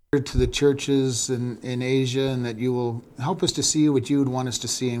to the churches in Asia, and that you will help us to see what you would want us to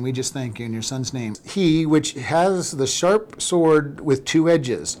see. And we just thank you in your Son's name. He which has the sharp sword with two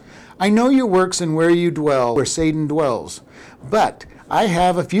edges. I know your works and where you dwell, where Satan dwells. But I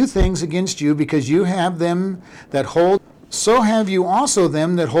have a few things against you, because you have them that hold. So have you also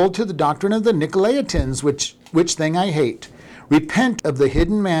them that hold to the doctrine of the Nicolaitans, which thing I hate. Repent of the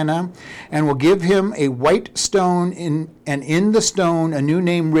hidden manna, and will give him a white stone, and in the stone a new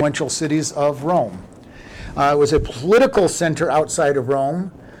name, influential cities of Rome. It was a political center outside of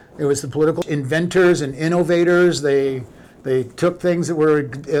Rome. It was the political inventors and innovators. They took things that were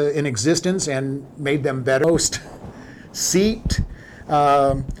in existence and made them better. Most seat,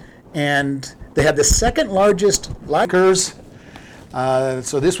 and they had the second largest likers.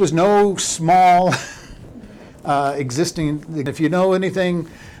 So this was no small existing. If you know anything,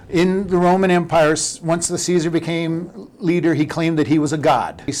 in the Roman Empire, once the Caesar became leader, he claimed that he was a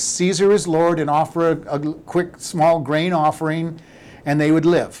god. Caesar is Lord, and offer a quick, small grain offering, and they would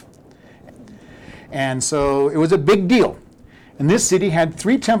live. And so it was a big deal. And this city had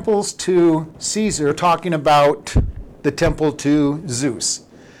 3 temples to Caesar, talking about the temple to Zeus.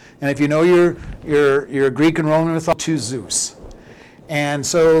 And if you know your Greek and Roman mythology, to Zeus. And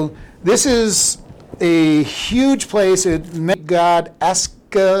so this is a huge place. It met god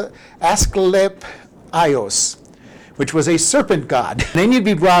Asclepios, which was a serpent god. And then you'd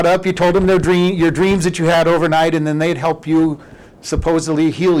be brought up, you told them your dreams that you had overnight, and then they'd help you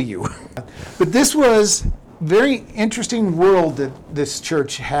supposedly heal you. But this was very interesting world that this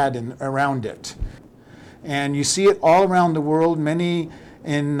church had around it. And you see it all around the world, many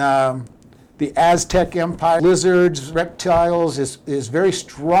in the Aztec Empire. Lizards, reptiles is very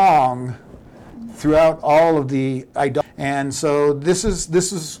strong throughout all of the idolatry. And so this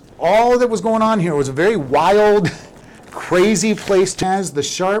is all that was going on here. It was a very wild, crazy place. It has the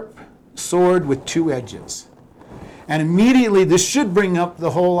sharp sword with 2 edges. And immediately this should bring up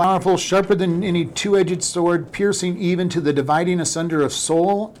the whole powerful, sharper than any 2-edged sword, piercing even to the dividing asunder of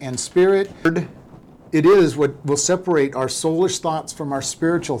soul and spirit. It is what will separate our soulish thoughts from our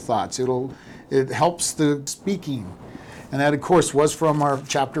spiritual thoughts. It helps the speaking. And that, of course, was from our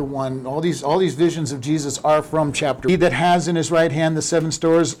chapter 1. All these visions of Jesus are from chapter 1. He that has in his right hand the 7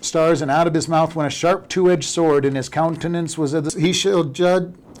 stars, and out of his mouth went a sharp 2-edged sword, and his countenance was he shall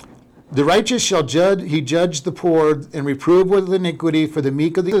judge. The righteous shall judge. He judged the poor, and reprove with iniquity for the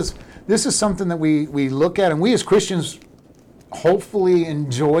meek of the. This is something that we look at, and we as Christians hopefully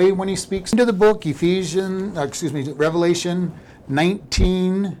enjoy when he speaks into the book. Revelation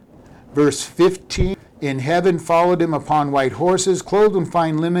 19, verse 15. In heaven followed him upon white horses, clothed in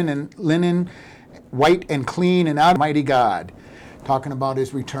fine linen, white and clean, and out of mighty God. Talking about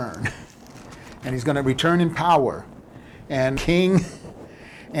his return. And he's going to return in power. And king,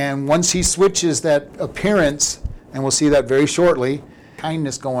 and once he switches that appearance, and we'll see that very shortly,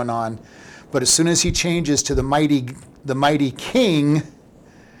 kindness going on. But as soon as he changes to the mighty king,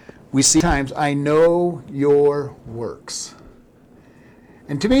 we see times, I know your works.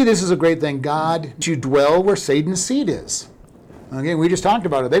 And to me, this is a great thing. God, you dwell where Satan's seat is. Again, we just talked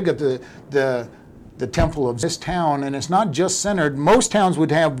about it. They've got the temple of this town, and it's not just centered. Most towns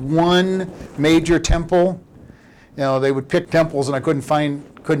would have one major temple. You know, they would pick temples, and I couldn't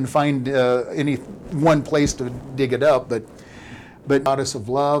find any one place to dig it up. But goddess of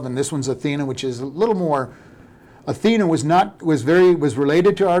love, and this one's Athena, which is a little more. Athena was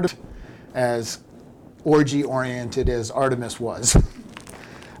related to Artemis, as orgy oriented as Artemis was.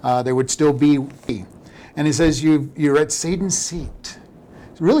 There would still be. And he says you're at Satan's seat.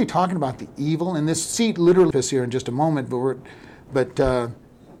 It's really talking about the evil. And this seat literally is here in just a moment. But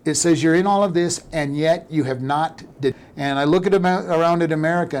it says you're in all of this, and yet you have not. And I look around at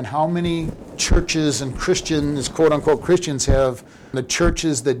America, and how many churches and Christians, quote unquote Christians, have the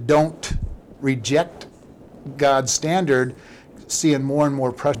churches that don't reject God's standard, seeing more and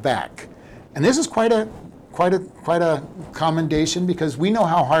more pressure back. And this is quite a commendation, because we know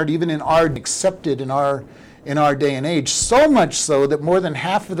how hard, even in our accepted in our day and age, so much so that more than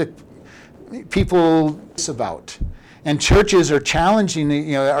half of the people about. And churches are challenged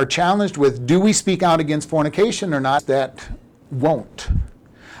with, do we speak out against fornication or not? That won't.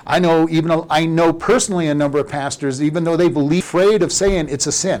 I know personally a number of pastors, even though they believe, afraid of saying it's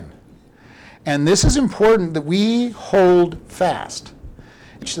a sin. And this is important, that we hold fast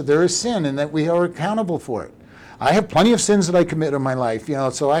that there is sin and that we are accountable for it. I have plenty of sins that I commit in my life,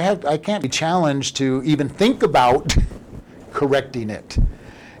 so I can't be challenged to even think about correcting it.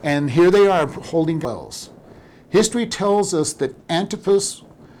 And here they are holding bells. History tells us that Antipas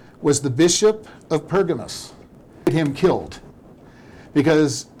was the bishop of Pergamos. Him killed,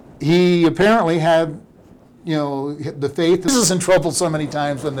 because he apparently had, the faith. This is in trouble so many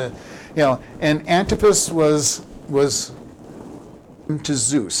times when and Antipas was to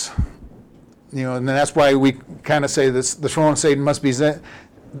Zeus. And that's why we kind of say this: the throne of Satan must be Zeus.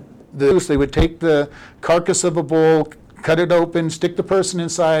 They would take the carcass of a bull, cut it open, stick the person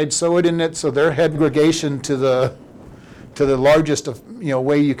inside, sew it in it, so their head aggregation to the largest of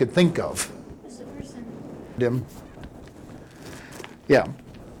way you could think of. Who's the person? Him. Yeah.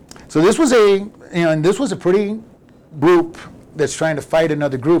 So this was a pretty group that's trying to fight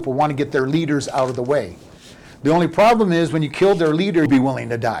another group or want to get their leaders out of the way. The only problem is when you killed their leader, you'd be willing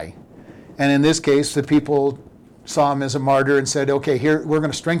to die. And in this case, the people saw him as a martyr and said, okay, here, we're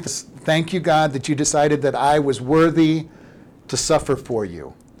going to strengthen this. Thank you, God, that you decided that I was worthy to suffer for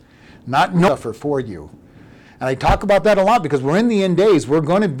you. Not suffer for you. And I talk about that a lot because we're in the end days. We're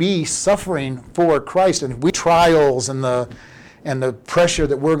going to be suffering for Christ. And we trials and the pressure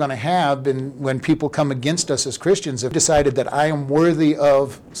that we're going to have when people come against us as Christians have decided that I am worthy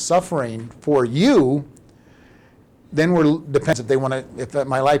of suffering for you, then depends if they want to, if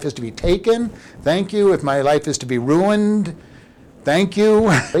my life is to be taken, thank you. If my life is to be ruined, thank you.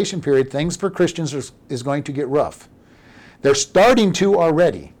 Tribulation period, things for Christians is going to get rough. They're starting to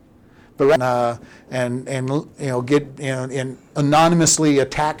already, but and anonymously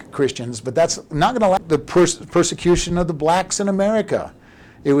attack Christians. But that's not going to allow the persecution of the blacks in America.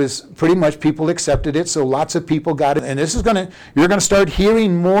 It was pretty much people accepted it, so lots of people got it. And this is you're going to start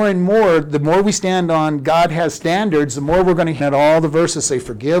hearing more and more. The more we stand on God has standards, the more we're going to hear all the verses say,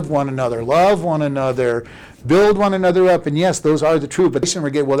 forgive one another, love one another, build one another up. And yes, those are the truth. But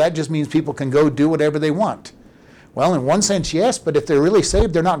well, that just means people can go do whatever they want. Well, in one sense, yes, but if they're really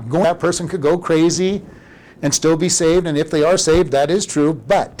saved, they're not going. That person could go crazy and still be saved. And if they are saved, that is true.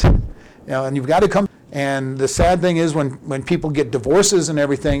 But, and you've got to come. And the sad thing is when people get divorces and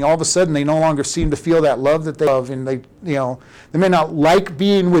everything, all of a sudden they no longer seem to feel that love that they love. And they may not like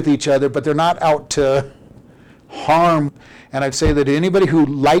being with each other, but they're not out to harm. And I'd say that anybody who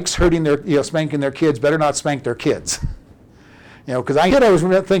likes hurting spanking their kids better not spank their kids. Because I was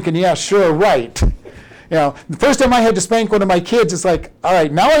thinking, yeah, sure, right. The first time I had to spank one of my kids, it's like, all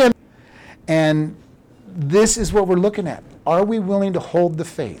right, now I am. And this is what we're looking at. Are we willing to hold the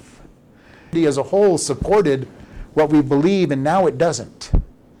faith? As a whole supported what we believe, and now it doesn't.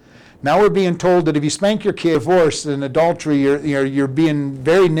 Now we're being told that if you spank your kid, divorce and adultery, you're being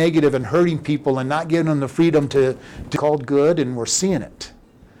very negative and hurting people and not giving them the freedom to called good, and we're seeing it.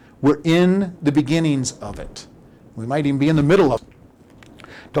 We're in the beginnings of it. We might even be in the middle of it.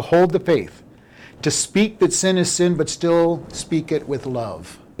 To hold the faith. To speak that sin is sin, but still speak it with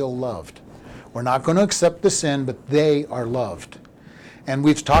love. Still loved. We're not going to accept the sin, but they are loved. And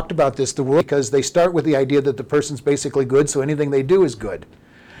we've talked about this, the world, because they start with the idea that the person's basically good, so anything they do is good.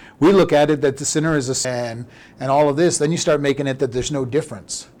 We look at it that the sinner is a sin, and all of this, then you start making it that there's no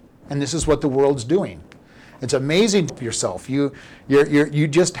difference. And this is what the world's doing. It's amazing to yourself. You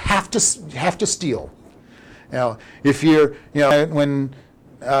just have to steal. If when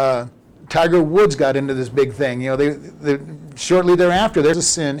Tiger Woods got into this big thing, they shortly thereafter there's a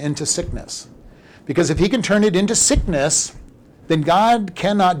sin into sickness, because if he can turn it into sickness, then God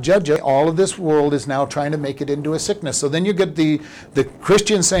cannot judge it. All of this world is now trying to make it into a sickness. So then you get the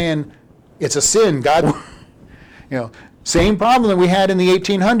Christian saying it's a sin. God, same problem that we had in the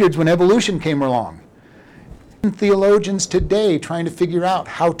 1800s when evolution came along. Theologians today trying to figure out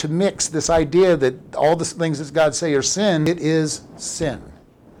how to mix this idea that all the things that God say are sin. It is sin.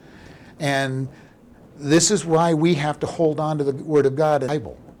 And this is why we have to hold on to the Word of God in the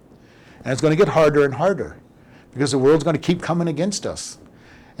Bible. And it's going to get harder and harder, because the world's going to keep coming against us.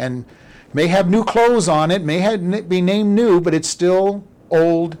 And may have new clothes on it, be named new, but it's still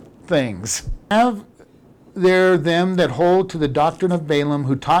old things. Have there them that hold to the doctrine of Balaam,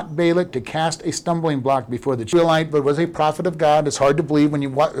 who taught Balak to cast a stumbling block before the Israelite, but was a prophet of God. It's hard to believe when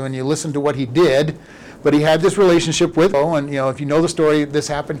you listen to what he did. But he had this relationship with, and if you know the story, this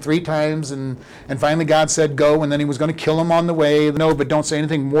happened 3 times, and finally God said go, and then he was going to kill him on the way. No, but don't say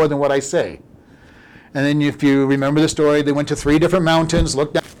anything more than what I say. And then if you remember the story, they went to 3 different mountains,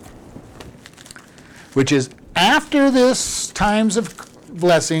 looked down, which is after this times of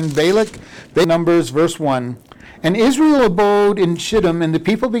blessing, Balak, Numbers, verse 1, and Israel abode in Shittim, and the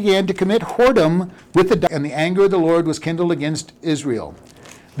people began to commit whoredom and the anger of the Lord was kindled against Israel.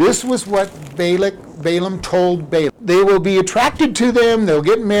 This was what Balaam told Balak. They will be attracted to them, they'll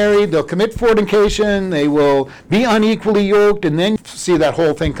get married, they'll commit fornication, they will be unequally yoked, and then see that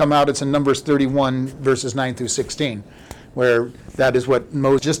whole thing come out. It's in Numbers 31, verses 9 through 16, where that is what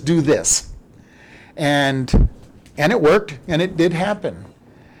Moses, just do this. And it worked, and it did happen.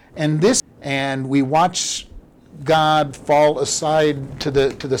 And we watch God fall aside to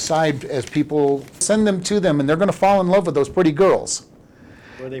the side as people send them to them, and they're going to fall in love with those pretty girls.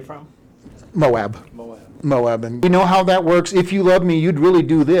 Where are they from? Moab. And we know how that works. If you love me, you'd really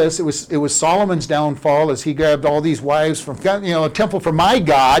do this. It was Solomon's downfall as he grabbed all these wives from a temple for my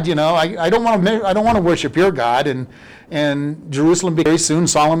God. I don't want to worship your God. And Jerusalem, very soon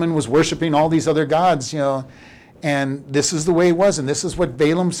Solomon was worshiping all these other gods. And this is the way it was. And this is what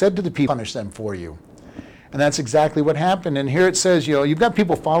Balaam said to the people: punish them for you. And that's exactly what happened. And here it says, you've got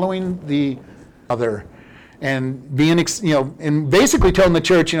people following the other. And being, and basically telling the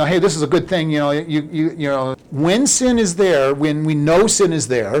church, hey, this is a good thing. When sin is there, when we know sin is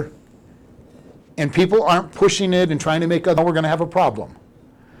there, and people aren't pushing it and trying to make we're going to have a problem.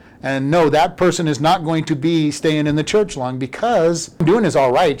 And no, that person is not going to be staying in the church long, because what I'm doing is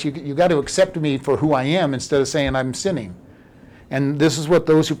all right. You got to accept me for who I am instead of saying I'm sinning. And this is what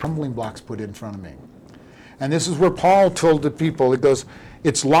those who stumbling blocks put in front of me. And this is where Paul told the people, it goes,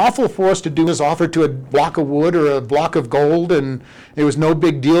 it's lawful for us to do as offered to a block of wood or a block of gold, and it was no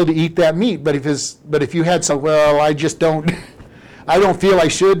big deal to eat that meat. But if you had some, well, I just don't, I don't feel I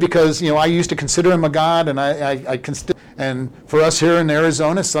should, because I used to consider him a god, and I can still. And for us here in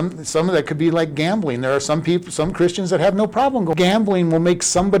Arizona, some of that could be like gambling. There are some Christians that have no problem going. Gambling will make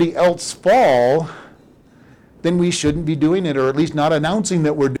somebody else fall. Then we shouldn't be doing it, or at least not announcing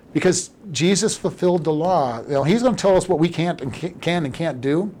that we're doing it, because Jesus fulfilled the law. He's going to tell us what we can and can't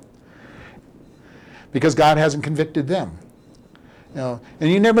do, because God hasn't convicted them. And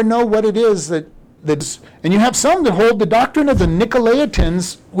you never know what it is that's. And you have some that hold the doctrine of the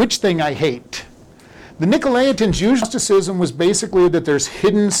Nicolaitans, which thing I hate. The Nicolaitans' Gnosticism was basically that there's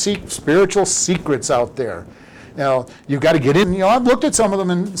hidden spiritual secrets out there. You've got to get in. I've looked at some of them,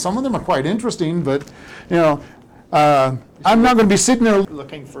 and some of them are quite interesting, but, I'm not going to be sitting there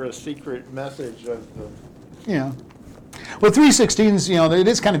looking for a secret message of the. Well, 316s, it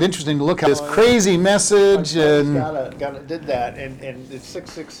is kind of interesting to look at this crazy message. And did that, and it's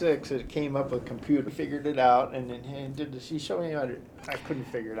 666. It came up with a computer, figured it out, and did he show me how to? I couldn't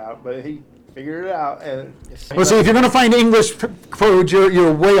figure it out, but he figured it out. Well, see, if you're going to find English code,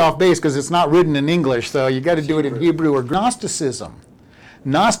 you're way off base, because it's not written in English, so you got to do it in Hebrew or Gnosticism.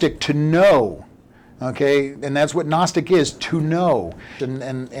 Gnostic, to know. Okay, and that's what Gnostic is, to know,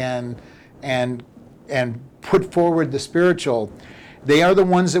 and put forward the spiritual. They are the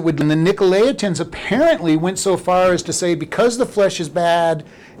ones that would. And the Nicolaitans apparently went so far as to say, because the flesh is bad,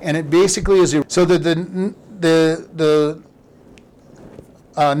 and it basically is so that the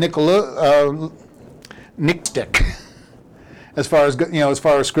Nictic, as far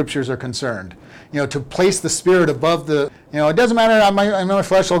as scriptures are concerned. To place the spirit above the, it doesn't matter, I'm my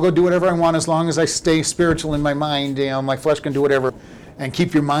flesh, I'll go do whatever I want as long as I stay spiritual in my mind. My flesh can do whatever, and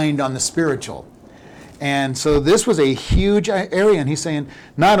keep your mind on the spiritual. And so this was a huge area, and he's saying,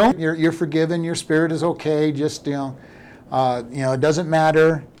 not only you're forgiven, your spirit is okay, just, it doesn't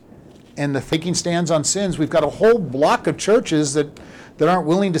matter. And the taking stands on sins, we've got a whole block of churches that aren't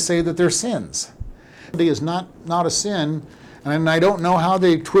willing to say that they're sins. It is not a sin. And I don't know how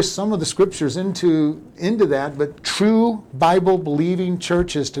they twist some of the scriptures into that, but true Bible-believing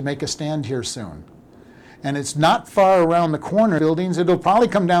churches to make a stand here soon. And it's not far around the corner buildings. It'll probably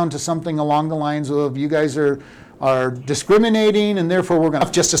come down to something along the lines of, you guys are discriminating, and therefore we're going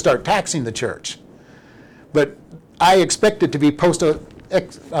to just to start taxing the church. But I expect it to be ex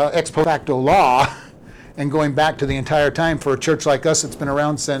post facto law, and going back to the entire time for a church like us that's been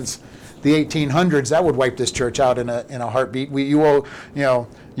around since the 1800s, that would wipe this church out in a heartbeat. You owe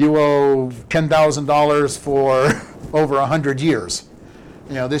 $10,000 for over 100 years.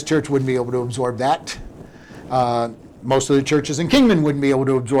 This church wouldn't be able to absorb that. Most of the churches in Kingman wouldn't be able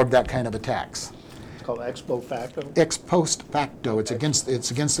to absorb that kind of a tax. It's called ex post facto. Ex post facto. It's against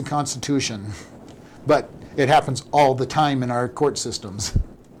the Constitution, but it happens all the time in our court systems,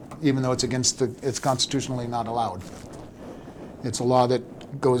 even though it's constitutionally not allowed. It's a law that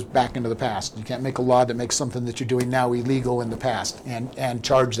goes back into the past. You can't make a law that makes something that you're doing now illegal in the past and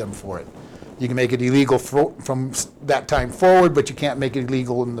charge them for it. You can make it illegal from that time forward, but you can't make it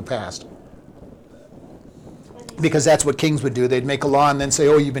illegal in the past. Because that's what kings would do. They'd make a law and then say,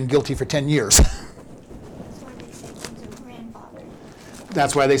 oh, you've been guilty for 10 years.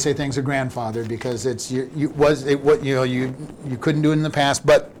 That's why they say things are grandfathered, because you couldn't do it in the past,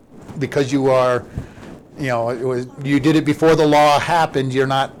 but because you are, you did it before the law happened, you're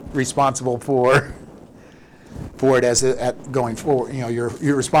not responsible for it going forward.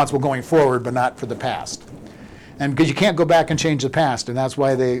 You're responsible going forward, but not for the past. And because you can't go back and change the past, and that's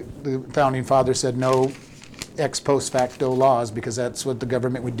why the founding fathers said no, ex post facto laws, because that's what the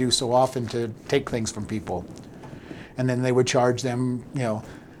government would do so often to take things from people. And then they would charge them,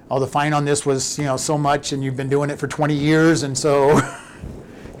 oh, the fine on this was, so much, and you've been doing it for 20 years, and so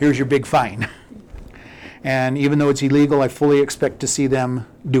here's your big fine. And even though it's illegal, I fully expect to see them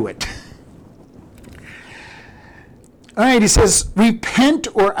do it. All right, he says, repent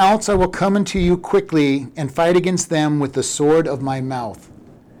or else I will come unto you quickly and fight against them with the sword of my mouth.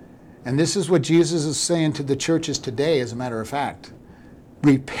 And this is what Jesus is saying to the churches today, as a matter of fact.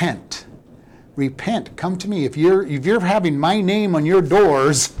 Repent. Repent. Come to me. If you're having my name on your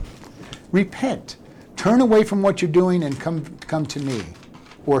doors, repent. Turn away from what you're doing and come to me.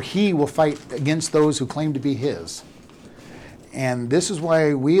 Or he will fight against those who claim to be his. And this is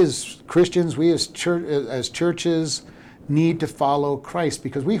why we as Christians, we as churches, need to follow Christ,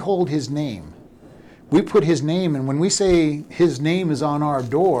 because we hold his name. We put his name, and when we say his name is on our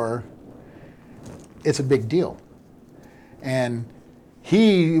door, it's a big deal. And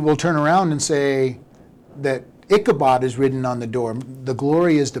he will turn around and say that Ichabod is written on the door. The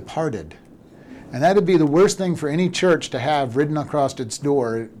glory is departed. And that would be the worst thing for any church to have written across its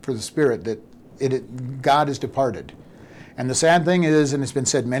door for the Spirit, that God is departed. And the sad thing is, and it's been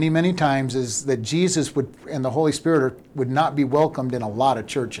said many, many times, is that Jesus and the Holy Spirit would not be welcomed in a lot of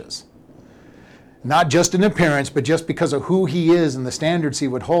churches. Not just in appearance, but just because of who he is and the standards he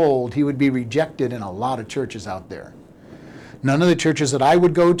would hold, he would be rejected in a lot of churches out there. None of the churches that I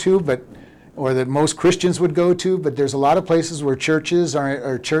would go to, or that most Christians would go to, but there's a lot of places where churches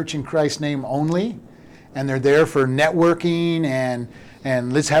are church in Christ's name only, and they're there for networking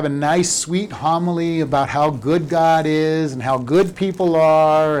and let's have a nice, sweet homily about how good God is and how good people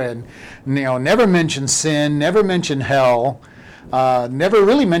are, and never mention sin, never mention hell, never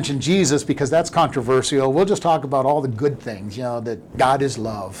really mention Jesus, because that's controversial. We'll just talk about all the good things, that God is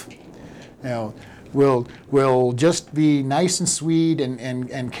love. We'll just be nice and sweet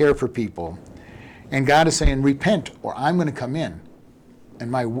and care for people. And God is saying, repent, or I'm going to come in,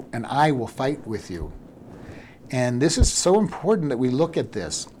 and I will fight with you. And this is so important that we look at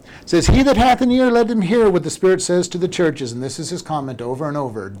this. It says, he that hath an ear, let him hear what the Spirit says to the churches. And this is his comment over and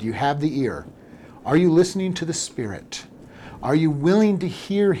over. Do you have the ear? Are you listening to the Spirit? Are you willing to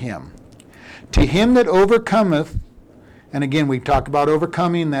hear him? To him that overcometh, and again, we talk about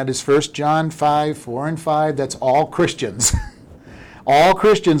overcoming. That is 1 John 5, 4 and 5. That's all Christians. All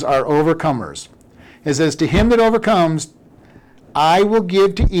Christians are overcomers. It says, to him that overcomes, I will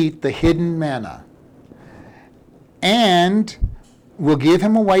give to eat the hidden manna. And will give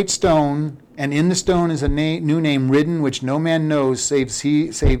him a white stone, and in the stone is a new name written, which no man knows save he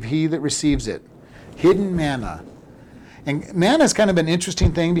that receives it. Hidden manna. And manna is kind of an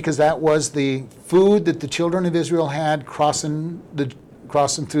interesting thing, because that was the food that the children of Israel had crossing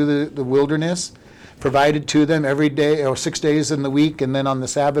through the wilderness, provided to them every day, or 6 days in the week, and then on the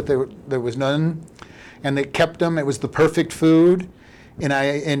Sabbath there was none. And they kept them. It was the perfect food.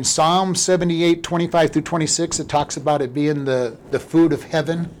 In Psalm 78, 25 through 26, it talks about it being the food of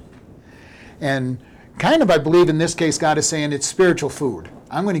heaven. And kind of, I believe in this case, God is saying it's spiritual food.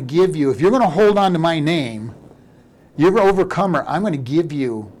 I'm going to give you, if you're going to hold on to my name, you're an overcomer, I'm going to give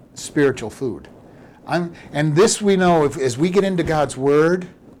you spiritual food. And this we know, as we get into God's Word,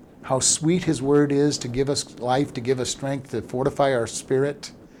 how sweet his Word is to give us life, to give us strength, to fortify our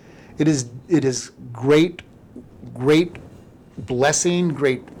spirit. It is great blessing,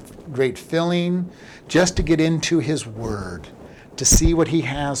 great filling, just to get into his Word, to see what he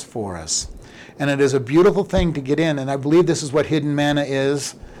has for us. And it is a beautiful thing to get in, and I believe this is what hidden manna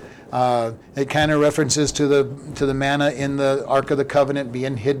is. It kind of references to the manna in the Ark of the Covenant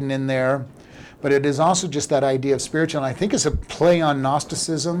being hidden in there. But it is also just that idea of spiritual, and I think it's a play on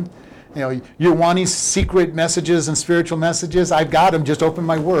Gnosticism. You're wanting secret messages and spiritual messages. I've got them, just open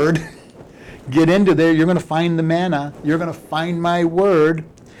my Word. Get into there, you're going to find the manna. You're going to find my Word.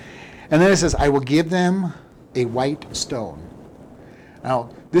 And then it says, I will give them a white stone.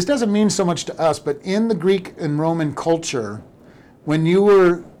 Now, this doesn't mean so much to us, but in the Greek and Roman culture, when you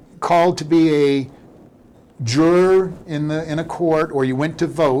were called to be a juror in a court, or you went to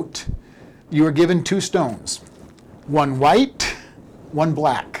vote, you were given two stones. One white, one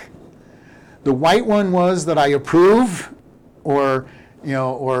black. The white one was that I approve, or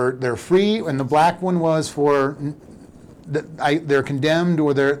they're free, and the black one was for they're condemned,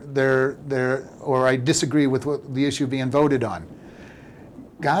 or or I disagree with what the issue being voted on.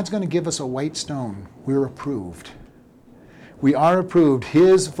 God's going to give us a white stone. We're approved. We are approved.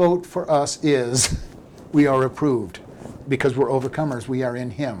 His vote for us is we are approved, because we're overcomers. We are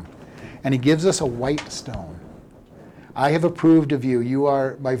in him. And he gives us a white stone. I have approved of you.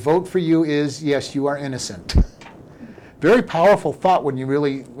 My vote for you is, yes, you are innocent. Very powerful thought when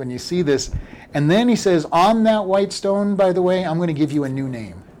you see this. And then he says, on that white stone, by the way, I'm going to give you a new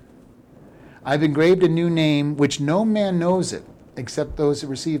name. I've engraved a new name which no man knows it except those who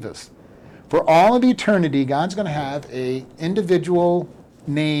receive us. For all of eternity, God's going to have an individual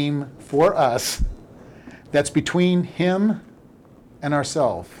name for us that's between him and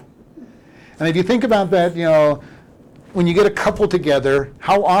ourselves. And if you think about that, when you get a couple together,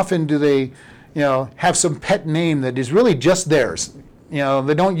 how often do they, have some pet name that is really just theirs?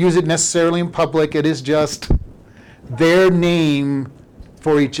 They don't use it necessarily in public. It is just their name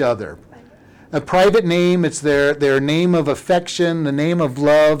for each other. A private name, it's their name of affection, the name of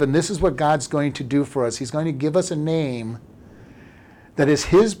love, and this is what God's going to do for us. He's going to give us a name that is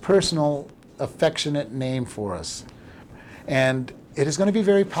his personal, affectionate name for us. And it is going to be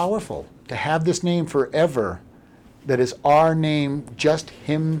very powerful to have this name forever that is our name, just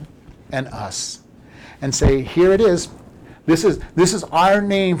him and us. And say, here it is. This is our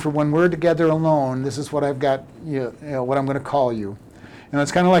name for when we're together alone. This is what I've got, what I'm going to call you.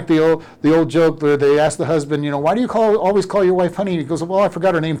 It's kind of like the old joke where they ask the husband, why do you always call your wife honey? He goes, well, I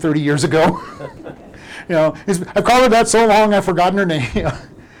forgot her name 30 years ago. I've called her that so long I've forgotten her name.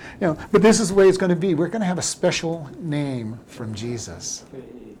 But this is the way it's going to be. We're going to have a special name from Jesus.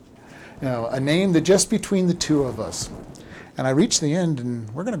 A name that just between the two of us. And I reached the end, and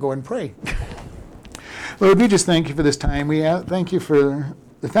we're going to go and pray. Lord, we just thank you for this time. We thank you for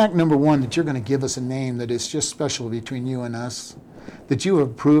the fact, number one, that you're going to give us a name that is just special between you and us. That you have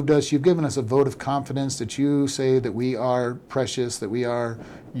approved us. You've given us a vote of confidence that you say that we are precious, that we are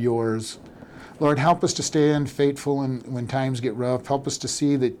yours. Lord, help us to stand faithful when times get rough. Help us to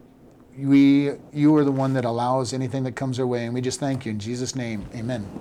see that you are the one that allows anything that comes our way. And we just thank you in Jesus' name. Amen.